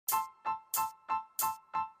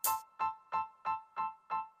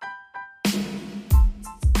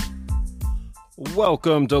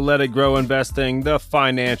Welcome to Let It Grow Investing, the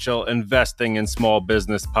financial investing in small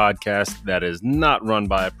business podcast that is not run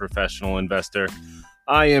by a professional investor.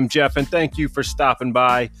 I am Jeff, and thank you for stopping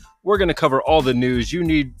by. We're going to cover all the news you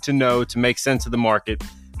need to know to make sense of the market,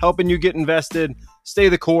 helping you get invested, stay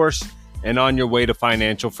the course, and on your way to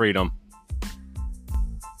financial freedom.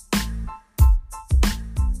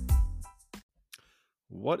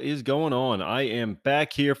 What is going on? I am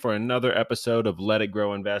back here for another episode of Let It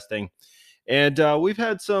Grow Investing. And we've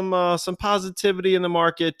had some positivity in the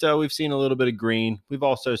market. We've seen a little bit of green. We've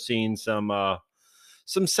also seen some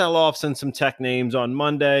sell-offs and some tech names on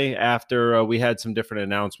Monday after we had some different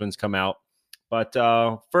announcements come out. But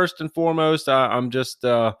first and foremost, I'm just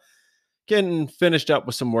getting finished up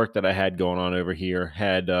with some work that I had going on over here.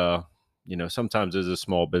 Sometimes as a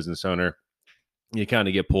small business owner, you kind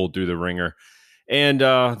of get pulled through the ringer. And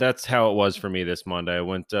that's how it was for me this Monday. I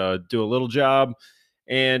went to do a little job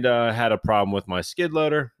and had a problem with my skid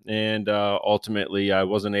loader. And ultimately, I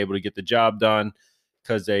wasn't able to get the job done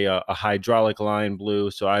because a hydraulic line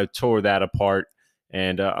blew. So I tore that apart.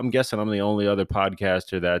 And I'm guessing I'm the only other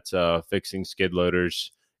podcaster that's fixing skid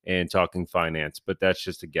loaders and talking finance, but that's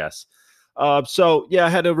just a guess. I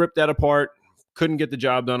had to rip that apart. Couldn't get the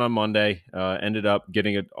job done on Monday. Ended up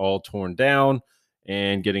getting it all torn down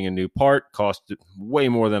and getting a new part. Cost way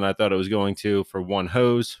more than I thought it was going to for one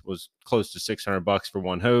hose. Was close to $600 for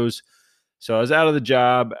one hose. So I was out of the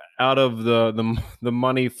job, out of the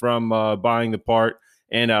money from buying the part,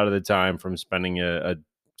 and out of the time from spending a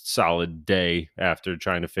solid day after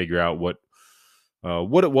trying to figure out what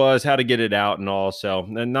it was, how to get it out, and all. So,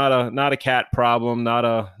 and not a cat problem, not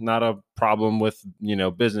a problem with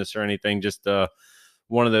business or anything. Just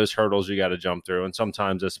one of those hurdles you got to jump through. And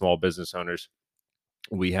sometimes as small business owners,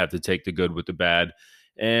 we have to take the good with the bad.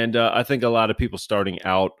 And I think a lot of people starting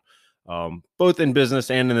out, both in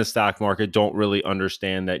business and in the stock market, don't really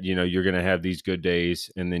understand that, you're going to have these good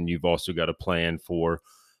days. And then you've also got to plan for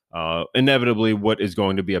inevitably what is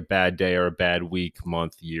going to be a bad day or a bad week,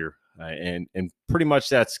 month, year. And pretty much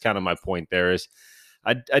that's kind of my point there is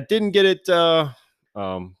I didn't get it to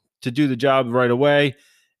do the job right away.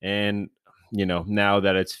 And, now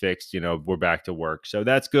that it's fixed, we're back to work. So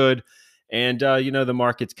that's good. And, the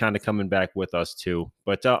market's kind of coming back with us too.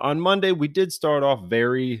 But on Monday, we did start off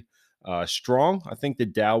very strong. I think the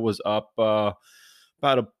Dow was up about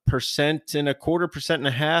 1.25%,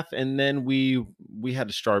 1.5%. And then we had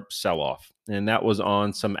a sharp sell-off. And that was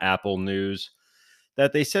on some Apple news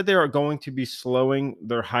that they said they are going to be slowing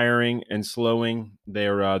their hiring and slowing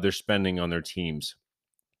their spending on their teams.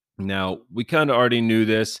 Now, we kind of already knew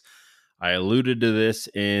this. I alluded to this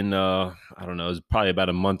in, it was probably about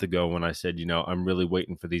a month ago when I said, I'm really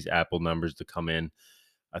waiting for these Apple numbers to come in.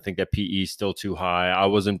 I think that PE is still too high. I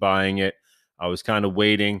wasn't buying it. I was kind of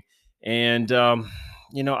waiting. And,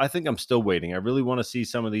 I think I'm still waiting. I really want to see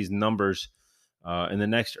some of these numbers in the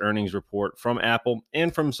next earnings report from Apple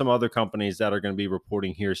and from some other companies that are going to be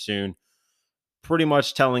reporting here soon, pretty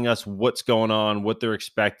much telling us what's going on, what they're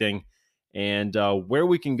expecting, and where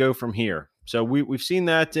we can go from here. So we've seen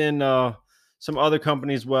that in some other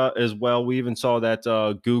companies as well. We even saw that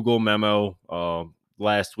Google memo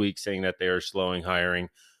last week saying that they are slowing hiring.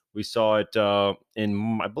 We saw it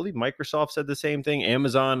in, I believe Microsoft said the same thing.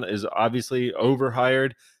 Amazon is obviously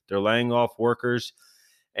overhired. They're laying off workers.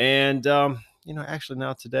 And, actually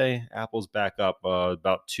now today, Apple's back up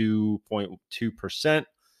about 2.2%.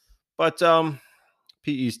 But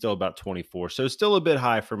PE is still about 24. So still a bit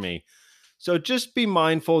high for me. So just be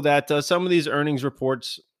mindful that some of these earnings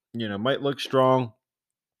reports, might look strong,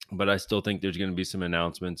 but I still think there's going to be some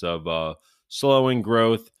announcements of slowing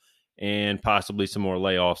growth and possibly some more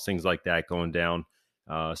layoffs, things like that going down.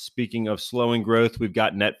 Speaking of slowing growth, we've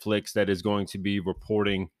got Netflix that is going to be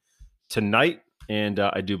reporting tonight, and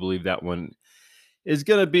I do believe that one is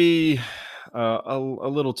going to be a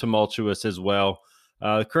little tumultuous as well.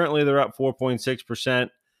 Currently, they're up 4.6%,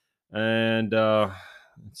 and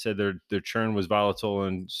it said their churn was volatile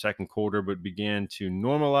in second quarter, but began to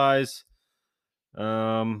normalize.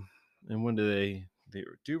 And when do they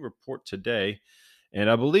do report today?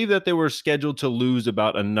 And I believe that they were scheduled to lose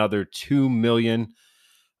about another 2 million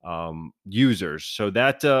users. So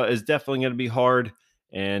that is definitely going to be hard.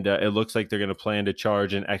 And it looks like they're going to plan to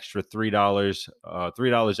charge an extra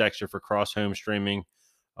 $3 extra for cross-home streaming.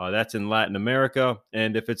 That's in Latin America.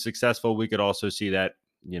 And if it's successful, we could also see that,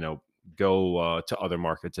 go to other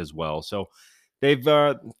markets as well. So they've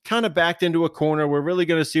kind of backed into a corner. We're really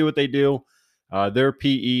going to see what they do. Their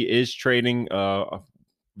PE is trading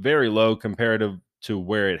very low comparative to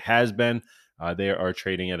where it has been. They are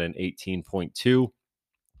trading at an 18.2.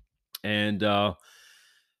 And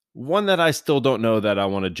One that I still don't know that I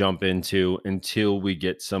want to jump into until we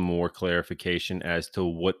get some more clarification as to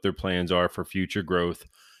what their plans are for future growth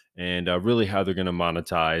and really how they're going to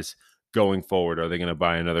monetize going forward. Are they going to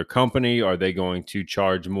buy another company? Are they going to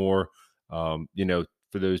charge more?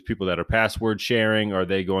 For those people that are password sharing, are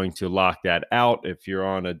they going to lock that out if you're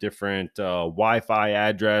on a different Wi-Fi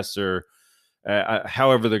address or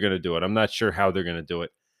however they're going to do it? I'm not sure how they're going to do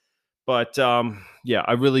it. But yeah,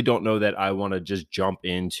 I really don't know that I want to just jump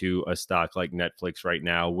into a stock like Netflix right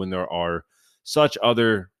now when there are such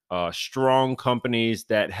other strong companies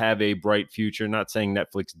that have a bright future. Not saying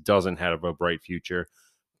Netflix doesn't have a bright future,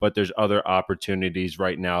 but there's other opportunities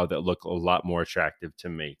right now that look a lot more attractive to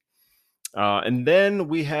me. And then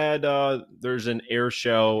we had there's an air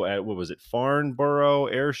show at what was it, Farnborough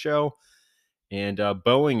Air Show, and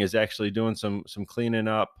Boeing is actually doing some cleaning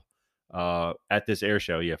up at this air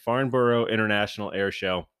show. Yeah, Farnborough International Air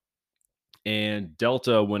Show, and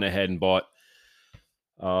Delta went ahead and bought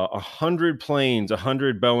 100 planes,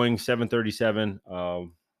 100 Boeing 737.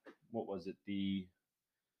 What was it? The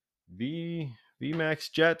VMAX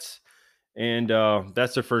jets, and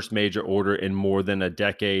that's their first major order in more than a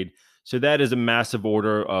decade. So that is a massive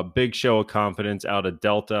order, a big show of confidence out of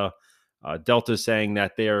Delta. Delta saying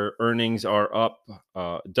that their earnings are up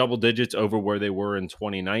double digits over where they were in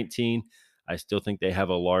 2019. I still think they have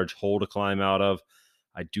a large hole to climb out of.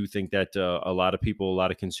 I do think that a lot of people, a lot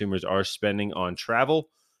of consumers are spending on travel.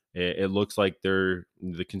 It looks like the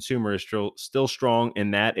consumer is still strong in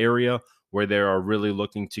that area where they are really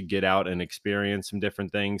looking to get out and experience some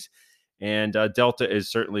different things. And Delta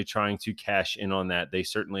is certainly trying to cash in on that. They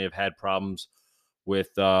certainly have had problems with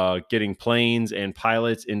getting planes and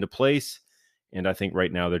pilots into place. And I think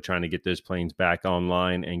right now they're trying to get those planes back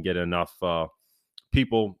online and get enough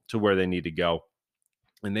people to where they need to go.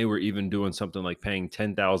 And they were even doing something like paying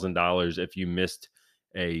 $10,000 if you missed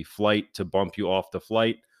a flight to bump you off the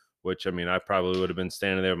flight, which I mean, I probably would have been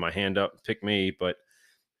standing there with my hand up, pick me. But,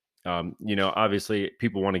 obviously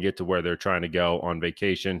people want to get to where they're trying to go on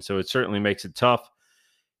vacation. So it certainly makes it tough.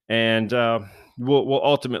 And we'll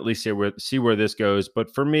ultimately see where this goes.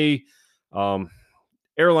 But for me, um,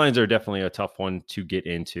 airlines are definitely a tough one to get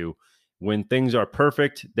into. When things are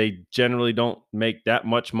perfect, they generally don't make that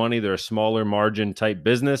much money. They're a smaller margin type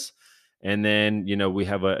business. And then, we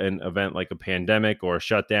have an event like a pandemic or a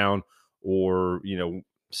shutdown or,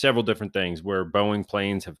 several different things where Boeing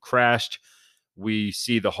planes have crashed. We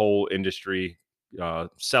see the whole industry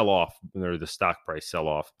sell off, or the stock price sell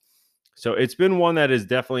off. So it's been one that is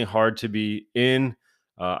definitely hard to be in.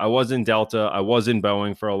 I was in Delta. I was in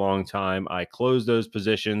Boeing for a long time. I closed those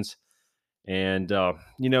positions. And,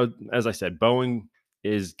 as I said, Boeing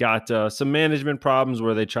is got some management problems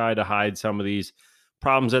where they try to hide some of these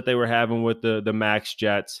problems that they were having with the MAX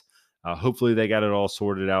jets. Hopefully they got it all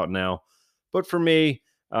sorted out now. But for me,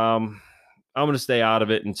 I'm going to stay out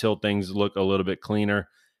of it until things look a little bit cleaner.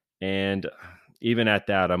 And even at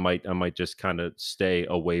that, I might just kind of stay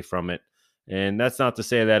away from it. And that's not to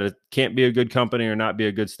say that it can't be a good company or not be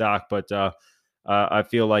a good stock, but I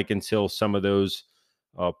feel like until some of those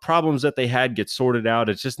problems that they had get sorted out,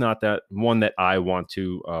 it's just not that one that I want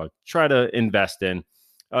to try to invest in.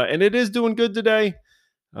 And it is doing good today.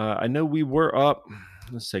 I know we were up.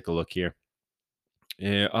 Let's take a look here.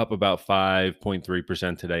 Yeah, up about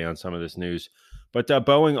 5.3% today on some of this news. But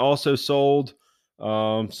Boeing also sold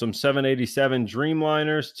some 787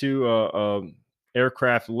 Dreamliners to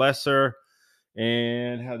aircraft lessor,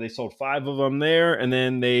 and how they sold 5 of them there. And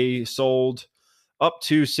then they sold up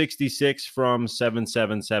to 66 from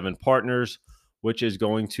 777 Partners, which is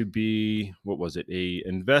going to be, what was it, a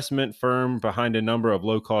investment firm behind a number of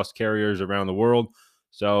low-cost carriers around the world.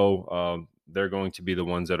 So they're going to be the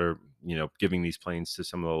ones that are, giving these planes to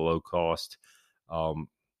some of the low-cost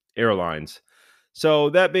airlines. So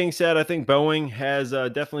that being said, I think Boeing has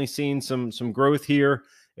definitely seen some growth here.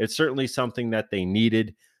 It's certainly something that they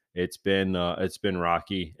needed. It's been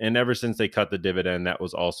rocky, and ever since they cut the dividend, that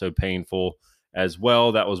was also painful as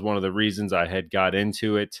well. That was one of the reasons I had got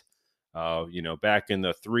into it. Back in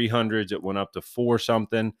the 300s, it went up to 4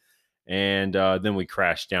 something, and then we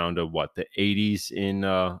crashed down to the 80s in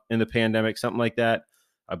the pandemic, something like that.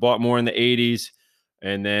 I bought more in the 80s.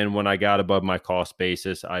 And then when I got above my cost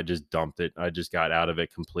basis, I just dumped it. I just got out of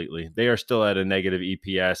it completely. They are still at a negative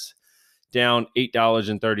EPS, down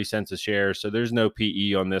 $8.30 a share. So there's no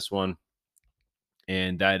PE on this one.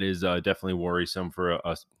 And that is definitely worrisome for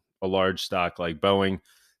a large stock like Boeing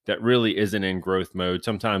that really isn't in growth mode.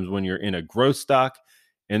 Sometimes when you're in a growth stock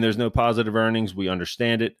and there's no positive earnings, we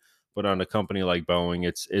understand it. But on a company like Boeing,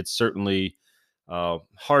 it's certainly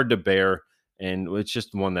hard to bear. and it's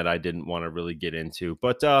just one that I didn't want to really get into.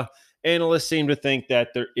 But analysts seem to think that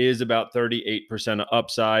there is about 38% of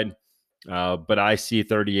upside, but I see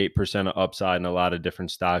 38% of upside in a lot of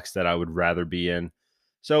different stocks that I would rather be in.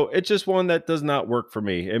 So it's just one that does not work for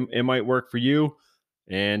me. It might work for you,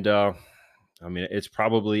 and I mean, it's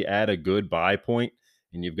probably at a good buy point,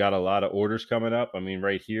 and you've got a lot of orders coming up. I mean,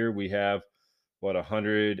 right here we have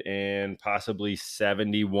 100 and possibly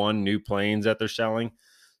 71 new planes that they're selling.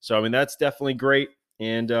 So I mean, that's definitely great,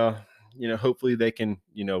 and hopefully they can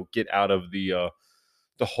get out of the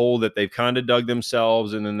hole that they've kind of dug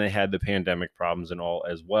themselves, and then they had the pandemic problems and all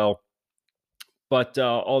as well. But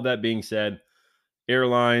all that being said,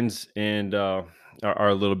 airlines and are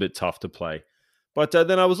a little bit tough to play. But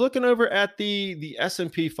then I was looking over at the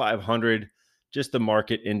S&P 500, just the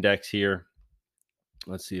market index here.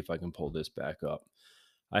 Let's see if I can pull this back up.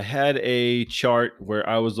 I had a chart where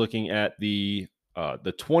I was looking at the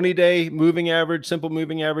 20-day moving average, simple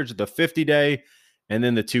moving average, the 50-day, and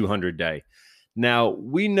then the 200-day. Now,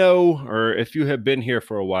 we know, or if you have been here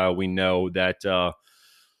for a while, we know that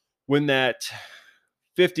when that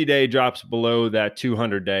 50-day drops below that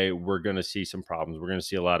 200-day, we're going to see some problems. We're going to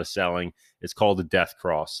see a lot of selling. It's called a death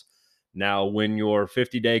cross. Now, when your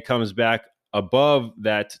 50-day comes back above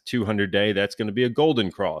that 200-day, that's going to be a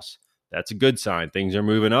golden cross. That's a good sign. Things are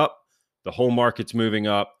moving up. The whole market's moving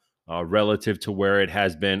up relative to where it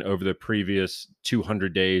has been over the previous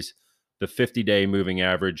 200 days. The 50-day moving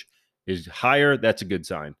average is higher. That's a good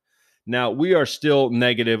sign. Now, we are still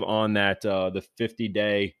negative on that, the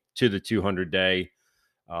 50-day to the 200-day,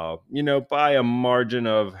 by a margin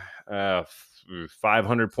of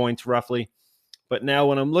 500 points roughly. But now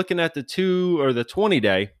when I'm looking at the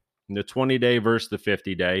 20-day, the 20-day versus the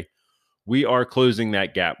 50-day, we are closing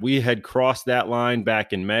that gap. We had crossed that line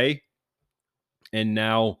back in May, and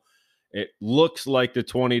now it looks like the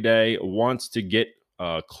 20-day wants to get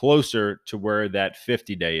closer to where that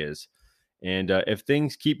 50-day is. And if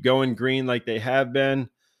things keep going green like they have been,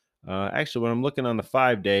 actually, when I'm looking on the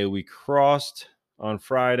 5-day, we crossed on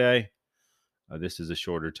Friday. This is a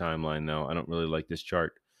shorter timeline, though. I don't really like this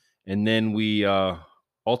chart. And then we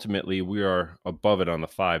ultimately we are above it on the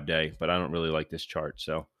 5-day, but I don't really like this chart.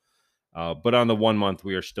 So, but on the 1 month,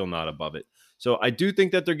 we are still not above it. So I do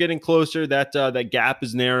think that they're getting closer. That gap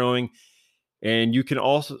is narrowing, and you can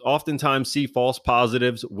also oftentimes see false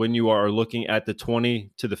positives when you are looking at the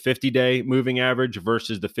 20 to the 50-day moving average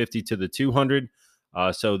versus the 50 to the 200.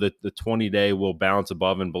 So the 20-day will bounce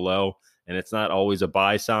above and below, and it's not always a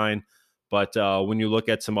buy sign. But when you look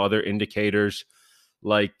at some other indicators,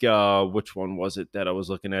 like which one was it that I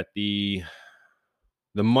was looking at? The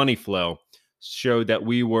money flow showed that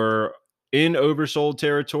we were in oversold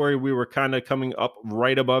territory. We were kind of coming up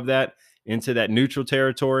right above that into that neutral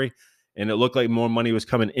territory, and it looked like more money was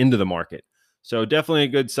coming into the market. So definitely a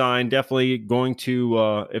good sign. Definitely going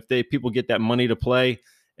to, if people get that money to play,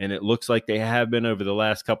 and it looks like they have been over the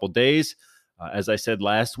last couple of days. As I said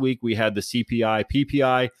last week, we had the CPI,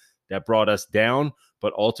 PPI that brought us down,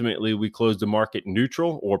 but ultimately we closed the market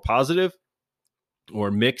neutral or positive or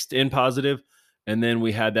mixed in positive. And then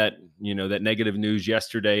we had that, that negative news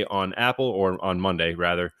yesterday on Apple, or on Monday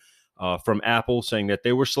rather, from Apple saying that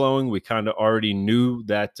they were slowing. We kind of already knew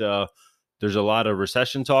that there's a lot of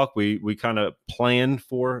recession talk. We kind of planned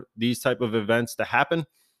for these type of events to happen.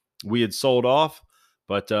 We had sold off,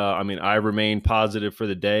 but I remain positive for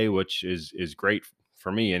the day, which is great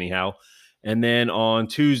for me anyhow. And then on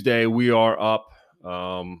Tuesday, we are up.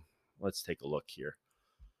 Let's take a look here.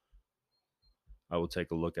 I will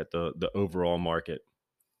take a look at the overall market.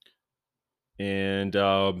 And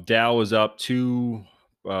Dow is up 2%,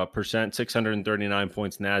 639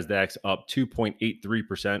 points. NASDAQ's up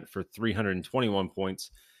 2.83% for 321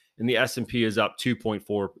 points. And the S&P is up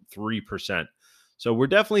 2.43%. So we're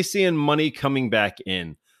definitely seeing money coming back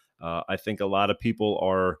in. I think a lot of people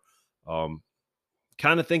are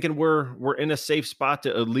kind of thinking we're in a safe spot to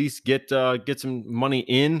at least get some money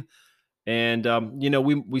in. And,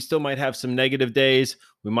 we still might have some negative days.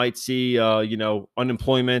 We might see,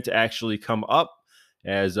 unemployment actually come up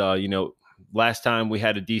as, last time we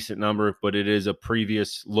had a decent number, but it is a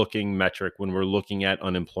previous looking metric when we're looking at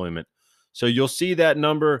unemployment. So you'll see that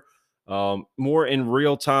number more in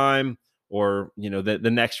real time, or,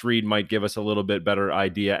 the next read might give us a little bit better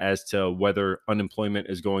idea as to whether unemployment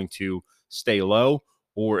is going to stay low,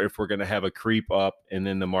 or if we're going to have a creep up, and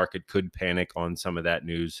then the market could panic on some of that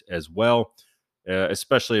news as well,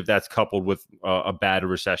 especially if that's coupled with a bad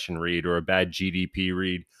recession read or a bad GDP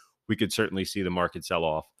read. We could certainly see the market sell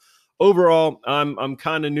off. Overall, I'm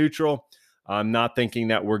kind of neutral. I'm not thinking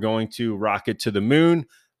that we're going to rocket to the moon.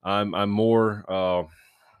 I'm more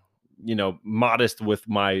modest with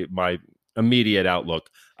my immediate outlook.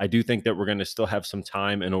 I do think that we're going to still have some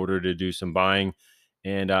time in order to do some buying.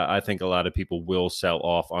 And I think a lot of people will sell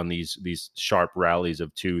off on these sharp rallies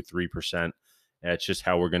of 2-3%. That's just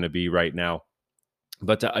how we're going to be right now.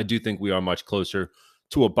 But I do think we are much closer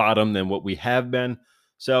to a bottom than what we have been.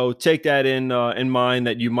 So take that in mind,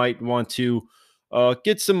 that you might want to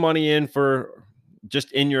get some money in for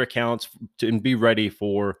just in your accounts and be ready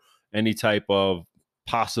for any type of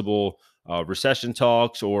possible recession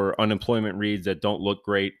talks or unemployment reads that don't look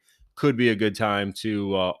great. Could be a good time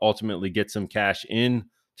to ultimately get some cash in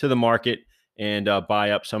to the market and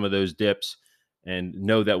buy up some of those dips, and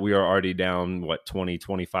know that we are already down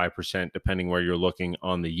 20-25% depending where you're looking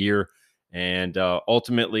on the year. And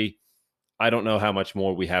ultimately, I don't know how much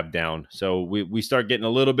more we have down. So we start getting a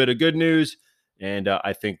little bit of good news, and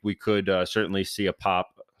I think we could certainly see a pop,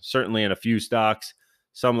 certainly in a few stocks.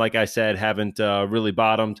 Some, like I said, haven't really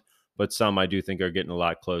bottomed, but some I do think are getting a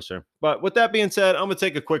lot closer. But with that being said, I'm going to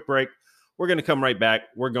take a quick break. We're going to come right back.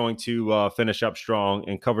 We're going to finish up strong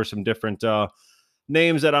and cover some different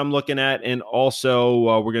names that I'm looking at. And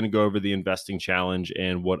also, we're going to go over the investing challenge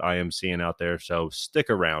and what I am seeing out there. So stick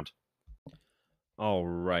around. All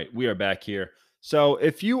right, we are back here. So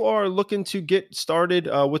if you are looking to get started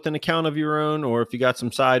with an account of your own, or if you got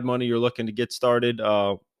some side money you're looking to get started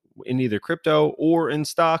in either crypto or in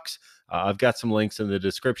stocks, I've got some links in the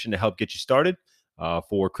description to help get you started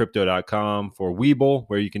for crypto.com, for Webull,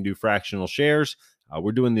 where you can do fractional shares.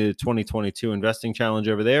 We're doing the 2022 investing challenge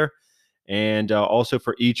over there, and also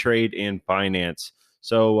for E-Trade and Binance.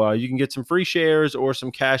 So you can get some free shares or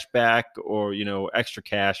some cash back, or extra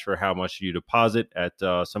cash for how much you deposit at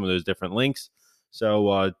some of those different links.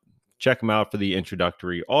 So check them out for the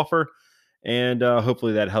introductory offer, and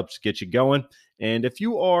hopefully that helps get you going. And if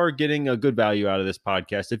you are getting a good value out of this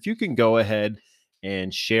podcast, if you can go ahead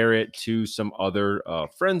and share it to some other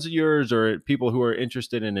friends of yours or people who are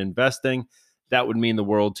interested in investing, that would mean the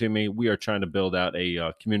world to me. We are trying to build out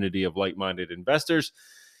a community of like-minded investors.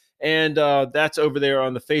 And that's over there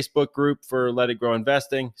on the Facebook group for Let It Grow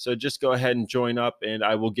Investing. So just go ahead and join up, and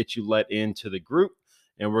I will get you let into the group.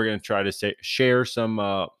 And we're going to try to share some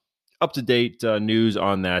up-to-date news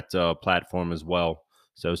on that platform as well.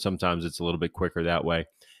 So sometimes it's a little bit quicker that way.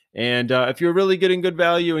 And if you're really getting good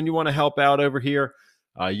value and you want to help out over here,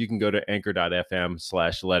 you can go to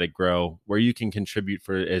anchor.fm/letitgrow, where you can contribute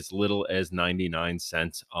for as little as 99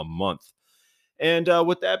 cents a month. And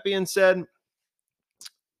with that being said,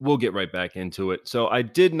 we'll get right back into it. So I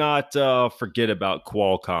did not forget about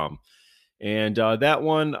Qualcomm. And that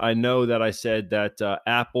one, I know that I said that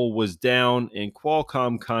Apple was down, and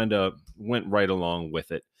Qualcomm kind of went right along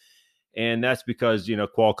with it. And that's because,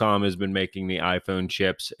 Qualcomm has been making the iPhone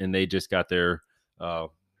chips, and they just got their, I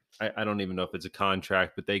don't even know if it's a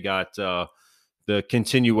contract, but they got the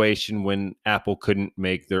continuation when Apple couldn't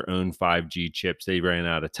make their own 5G chips. They ran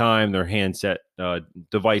out of time. Their handset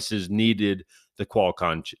devices needed the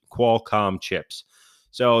Qualcomm chips.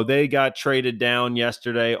 So they got traded down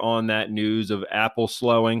yesterday on that news of Apple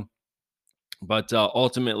slowing. But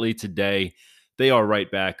ultimately today, they are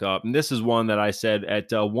right back up. And this is one that I said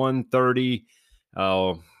at 130,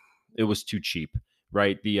 it was too cheap,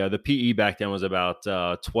 right? The PE back then was about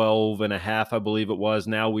 12 and a half, I believe it was.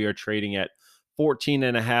 Now we are trading at 14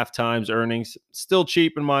 and a half times earnings. Still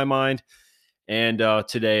cheap in my mind. And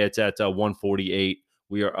today it's at 148.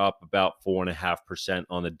 We are up about 4.5%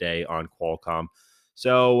 on the day on Qualcomm.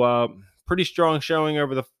 So pretty strong showing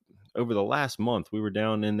over the last month. We were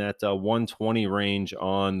down in that 120 range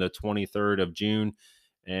on the 23rd of June,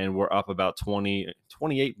 and we're up about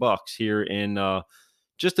 $28 here in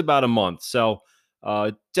just about a month. So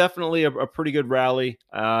definitely a pretty good rally.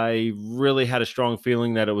 I really had a strong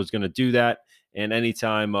feeling that it was going to do that. And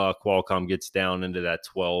anytime Qualcomm gets down into that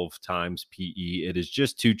 12 times PE, it is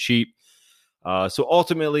just too cheap. So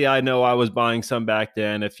ultimately, I know I was buying some back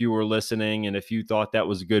then. If you were listening and if you thought that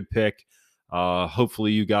was a good pick,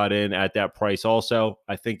 hopefully you got in at that price also.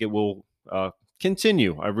 I think it will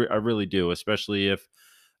continue. I really do, especially if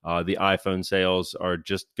the iPhone sales are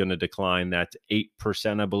just going to decline that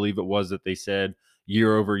 8%, I believe it was that they said,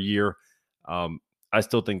 year over year. I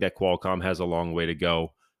still think that Qualcomm has a long way to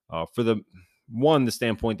go for the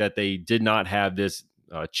standpoint that they did not have this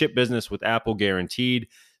chip business with Apple guaranteed.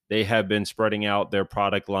 They have been spreading out their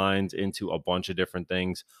product lines into a bunch of different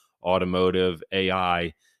things, automotive,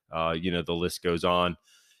 AI, the list goes on.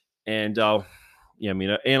 And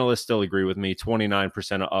analysts still agree with me,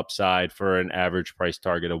 29% of upside for an average price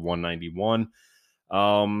target of 191.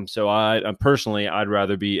 So I personally, I'd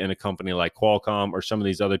rather be in a company like Qualcomm or some of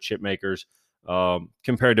these other chip makers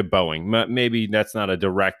compared to Boeing. Maybe that's not a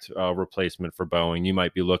direct replacement for Boeing. You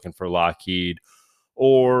might be looking for Lockheed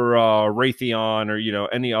or Raytheon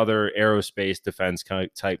or any other aerospace defense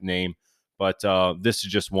type name. But this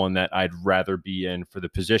is just one that I'd rather be in for the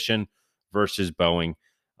position versus Boeing.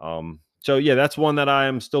 So yeah, that's one that I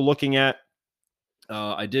am still looking at.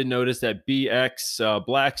 I did notice that BX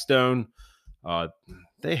Blackstone,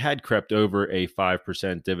 they had crept over a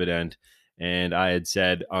 5% dividend. And I had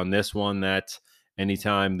said on this one that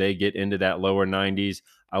anytime they get into that lower 90s,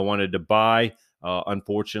 I wanted to buy.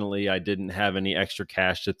 Unfortunately, I didn't have any extra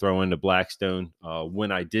cash to throw into Blackstone.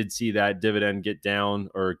 When I did see that dividend get down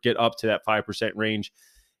or get up to that 5% range,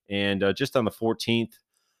 and just on the 14th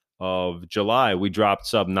of July, we dropped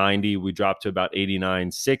sub 90. We dropped to about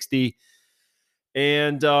 89.60.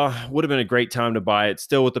 And would have been a great time to buy it,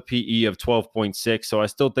 still with a PE of 12.6. So I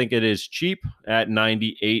still think it is cheap at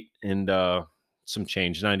 98 and some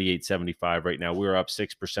change, 98.75 right now. We're up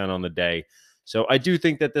 6% on the day. So I do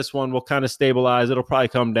think that this one will kind of stabilize. It'll probably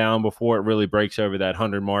come down before it really breaks over that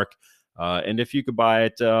 100 mark. And if you could buy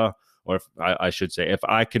it, or if I should say, if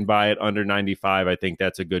I can buy it under 95, I think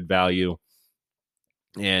that's a good value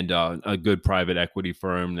and a good private equity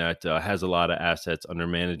firm that has a lot of assets under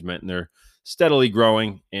management, and they're steadily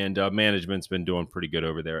growing, and management's been doing pretty good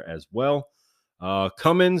over there as well.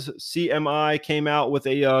 Cummins CMI came out with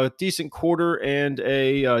a decent quarter and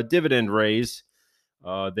a dividend raise.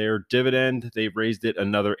 Their dividend, they've raised it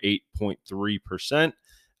another 8.3%.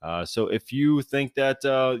 So if you think that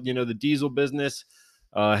the diesel business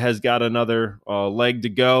has got another leg to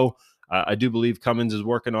go, I do believe Cummins is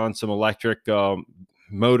working on some electric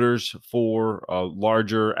motors for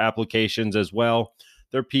larger applications as well.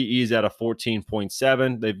 Their PE is at a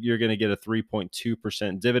 14.7. You're going to get a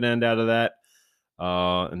 3.2% dividend out of that.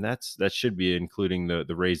 And that should be including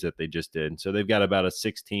the raise that they just did. So they've got about a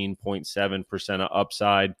 16.7%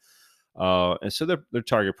 upside. And so their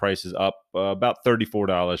target price is up about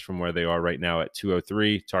 $34 from where they are right now at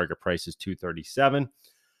 203. Target price is 237.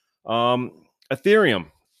 Ethereum.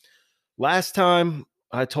 Last time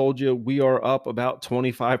I told you we are up about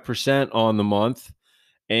 25% on the month.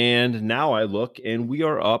 And now I look and we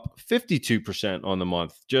are up 52% on the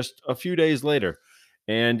month just a few days later.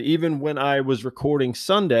 And even when I was recording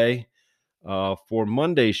Sunday for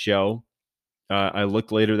Monday's show, I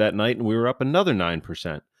looked later that night and we were up another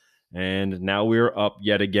 9%. And now we're up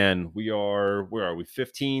yet again. Where are we?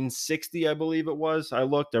 1560, I believe it was. I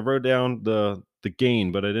wrote down the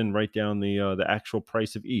gain, but I didn't write down the actual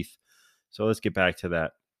price of ETH. So let's get back to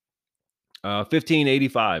that.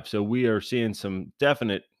 1585. So we are seeing some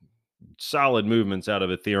definite solid movements out of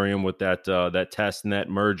Ethereum with that test net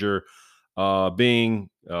merger being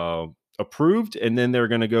approved, and then they're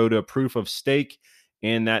going to go to proof of stake,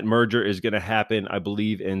 and that merger is going to happen, I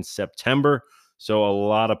believe, in September. So a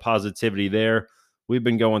lot of positivity there. We've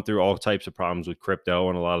been going through all types of problems with crypto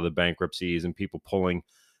and a lot of the bankruptcies and people pulling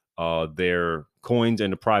their coins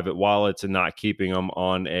into private wallets and not keeping them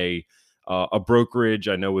on a brokerage.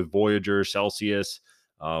 I know with Voyager, Celsius,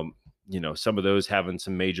 some of those having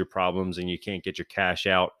some major problems and you can't get your cash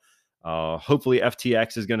out. Hopefully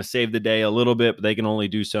FTX is going to save the day a little bit, but they can only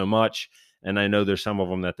do so much. And I know there's some of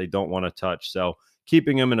them that they don't want to touch. So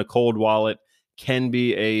keeping them in a cold wallet can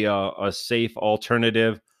be a safe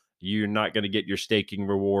alternative. You're not going to get your staking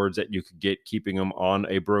rewards that you could get keeping them on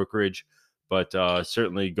a brokerage, but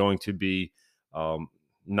certainly going to be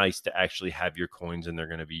nice to actually have your coins and they're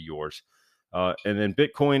going to be yours. And then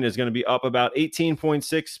Bitcoin is going to be up about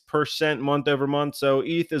 18.6% month over month. So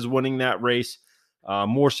ETH is winning that race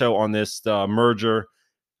more so on this merger.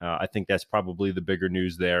 I think that's probably the bigger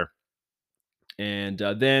news there. And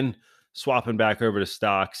then swapping back over to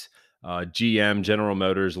stocks, GM, General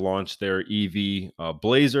Motors, launched their EV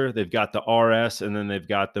Blazer. They've got the RS, and then they've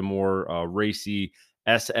got the more racy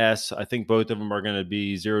SS. I think both of them are going to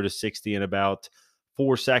be 0 to 60 in about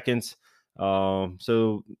 4 seconds.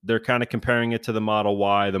 So they're kind of comparing it to the Model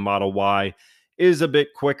Y. The Model Y is a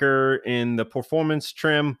bit quicker in the performance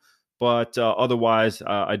trim, but otherwise,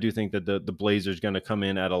 I do think that the Blazer is going to come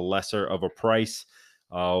in at a lesser of a price.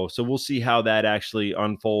 So we'll see how that actually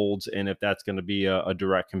unfolds and if that's going to be a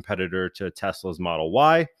direct competitor to Tesla's Model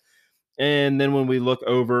Y. And then when we look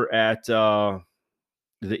over at the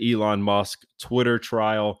Elon Musk Twitter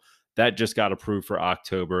trial, that just got approved for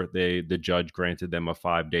October. The judge granted them a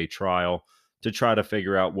 5-day trial to try to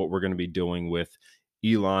figure out what we're going to be doing with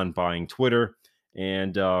Elon buying Twitter.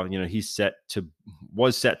 And he's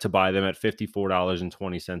was set to buy them at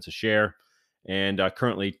 $54.20 a share. And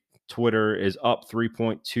currently Twitter is up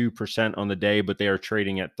 3.2% on the day, but they are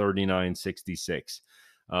trading at $39.66.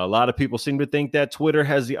 A lot of people seem to think that Twitter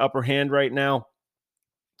has the upper hand right now.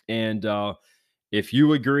 And if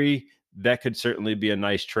you agree, that could certainly be a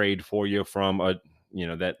nice trade for you from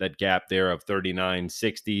that gap there of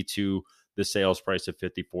 39.60 to the sales price of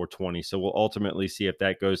 54.20. So we'll ultimately see if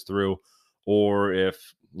that goes through, or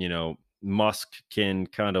if Musk can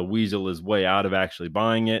kind of weasel his way out of actually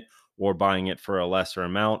buying it, or buying it for a lesser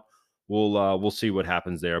amount. We'll see what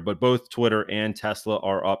happens there. But both Twitter and Tesla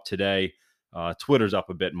are up today. Twitter's up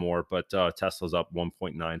a bit more, but Tesla's up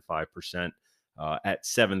 1.95%. At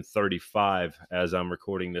 7:35 as I'm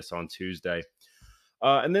recording this on Tuesday.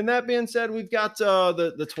 And then that being said, we've got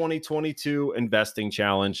the 2022 investing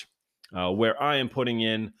challenge, where I am putting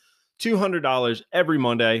in $200 every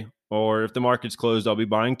Monday, or if the market's closed, I'll be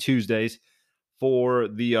buying Tuesdays for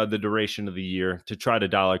the duration of the year to try to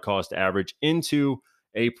dollar cost average into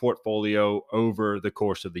a portfolio over the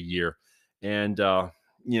course of the year. And I'll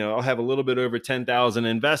have a little bit over 10,000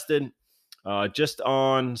 invested. Just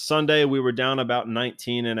on Sunday, we were down about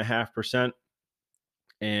 19.5%.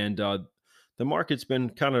 And the market's been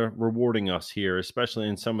kind of rewarding us here, especially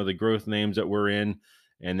in some of the growth names that we're in.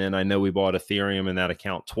 And then I know we bought Ethereum in that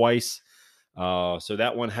account twice. So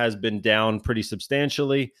that one has been down pretty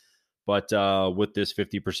substantially. But with this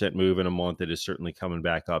 50% move in a month, it is certainly coming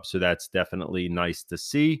back up. So that's definitely nice to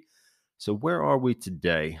see. So where are we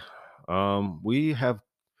today? We have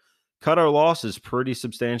cut our losses pretty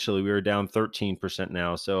substantially. We were down 13%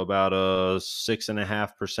 now, so about a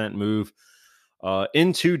 6.5% move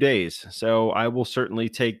in 2 days. So I will certainly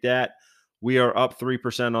take that. We are up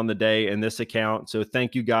 3% on the day in this account. So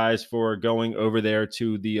thank you guys for going over there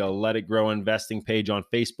to the Let It Grow Investing page on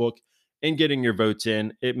Facebook and getting your votes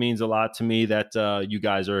in. It means a lot to me that you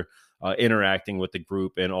guys are interacting with the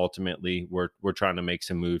group, and ultimately we're trying to make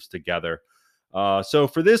some moves together. So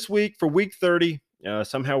for this week, for week 30,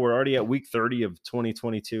 somehow we're already at week 30 of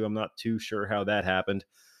 2022. I'm not too sure how that happened.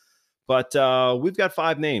 But we've got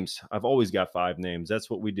 5 names. I've always got 5 names. That's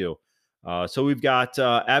what we do. So we've got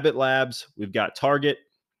Abbott Labs. We've got Target.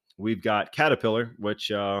 We've got Caterpillar,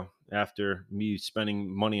 which after me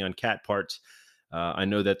spending money on cat parts, I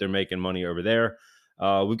know that they're making money over there.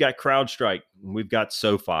 We've got CrowdStrike. We've got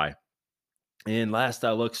SoFi. And last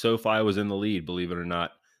I looked, SoFi was in the lead, believe it or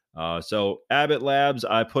not. So Abbott Labs,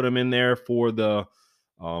 I put them in there for the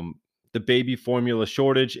baby formula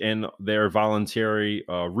shortage and their voluntary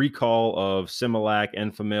recall of Similac,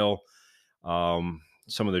 Enfamil,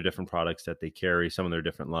 some of their different products that they carry, some of their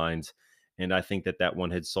different lines. And I think that one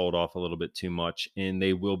had sold off a little bit too much, and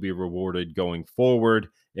they will be rewarded going forward.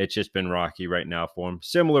 It's just been rocky right now for them.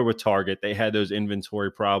 Similar with Target, they had those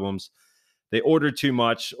inventory problems. They ordered too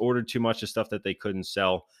much of stuff that they couldn't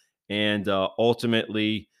sell. And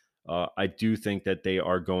ultimately, I do think that they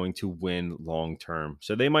are going to win long term.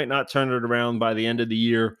 So they might not turn it around by the end of the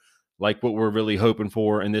year, like what we're really hoping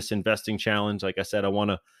for in this investing challenge. Like I said, I want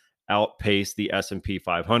to outpace the S&P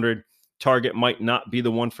 500. Target might not be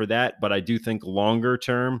the one for that, but I do think longer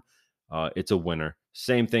term, it's a winner.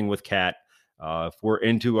 Same thing with Cat. If we're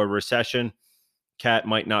into a recession, Cat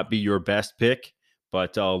might not be your best pick,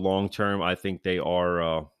 but long term, I think they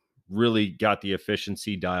are really got the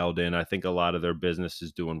efficiency dialed in. I think a lot of their business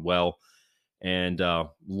is doing well. And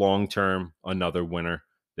long term, another winner.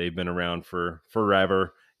 They've been around for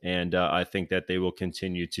forever, and I think that they will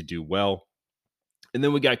continue to do well. And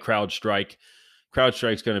then we got CrowdStrike.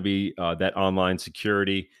 CrowdStrike's going to be that online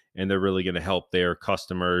security, and they're really going to help their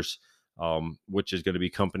customers, which is going to be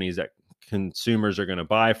companies that consumers are going to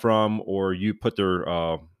buy from, or you put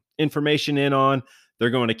their information in on. They're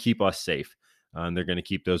going to keep us safe, and they're going to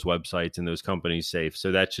keep those websites and those companies safe.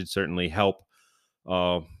 So that should certainly help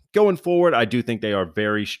going forward. I do think they are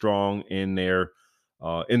very strong in their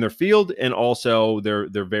field, and also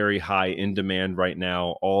they're very high in demand right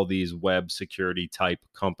now. All these web security type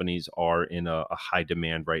companies are in a high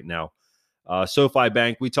demand right now. SoFi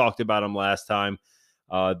Bank, we talked about them last time.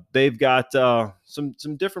 They've got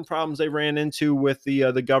some different problems they ran into with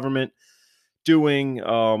the government doing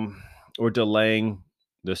or delaying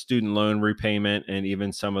the student loan repayment, and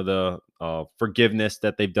even some of the forgiveness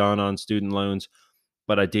that they've done on student loans.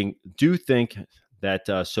 But I do think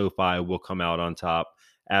that SoFi will come out on top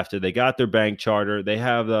after they got their bank charter.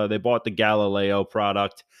 They bought the Galileo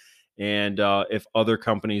product, and if other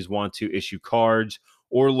companies want to issue cards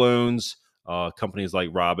or loans, companies like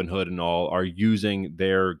Robinhood and all are using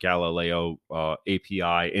their Galileo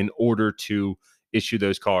API in order to issue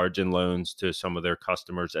those cards and loans to some of their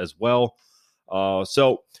customers as well.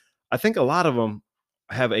 So I think a lot of them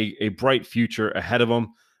have a bright future ahead of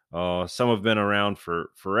them. Some have been around for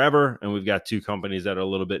forever, and we've got 2 companies that are a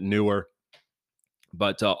little bit newer.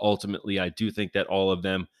 But ultimately, I do think that all of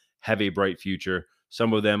them have a bright future.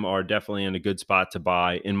 Some of them are definitely in a good spot to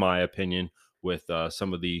buy, in my opinion, with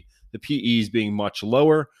some of the PEs being much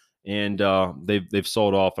lower, and they've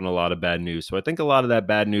sold off on a lot of bad news. So I think a lot of that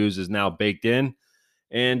bad news is now baked in,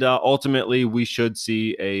 and ultimately we should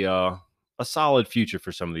see a solid future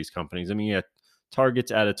for some of these companies. I mean, yeah,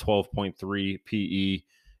 Target's at a 12.3 PE.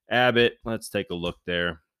 Abbott, let's take a look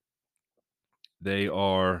there. They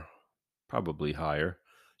are probably higher.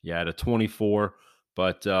 Yeah, at a 24,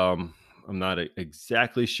 but I'm not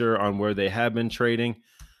exactly sure on where they have been trading.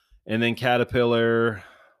 And then Caterpillar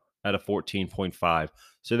at a 14.5.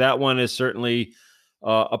 So that one is certainly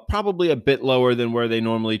probably a bit lower than where they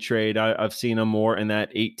normally trade. I've seen them more in that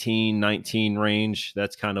 18, 19 range.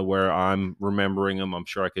 That's kind of where I'm remembering them. I'm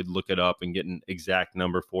sure I could look it up and get an exact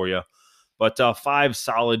number for you. But 5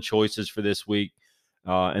 solid choices for this week.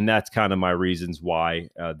 And that's kind of my reasons why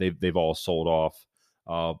they've all sold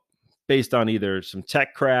off based on either some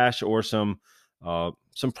tech crash or some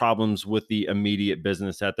problems with the immediate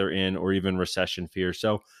business that they're in, or even recession fear.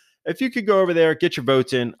 So if you could go over there, get your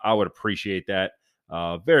votes in, I would appreciate that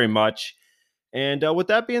very much. And with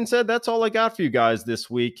that being said, that's all I got for you guys this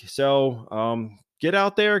week. So get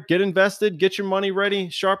out there, get invested, get your money ready,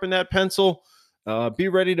 sharpen that pencil, be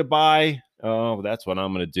ready to buy. That's what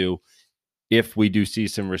I'm going to do. If we do see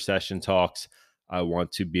some recession talks, I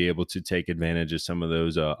want to be able to take advantage of some of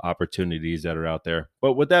those opportunities that are out there.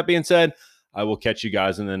 But with that being said, I will catch you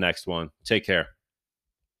guys in the next one. Take care.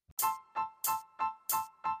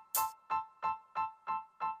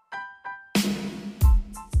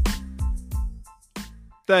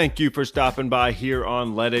 Thank you for stopping by here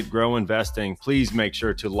on Let It Grow Investing. Please make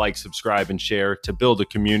sure to like, subscribe, and share to build a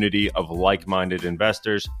community of like-minded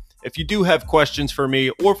investors. If you do have questions for me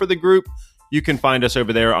or for the group, you can find us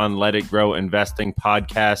over there on Let It Grow Investing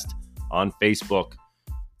Podcast on Facebook.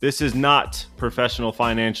 This is not professional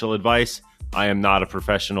financial advice. I am not a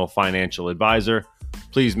professional financial advisor.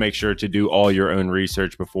 Please make sure to do all your own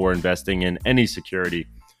research before investing in any security.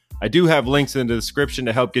 I do have links in the description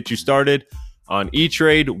to help get you started on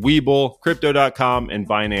E-Trade, Webull, Crypto.com, and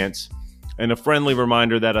Binance. And a friendly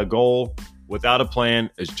reminder that a goal without a plan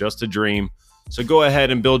is just a dream. So go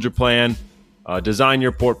ahead and build your plan, design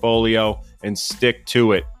your portfolio, and stick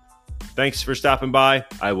to it. Thanks for stopping by.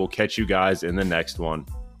 I will catch you guys in the next one.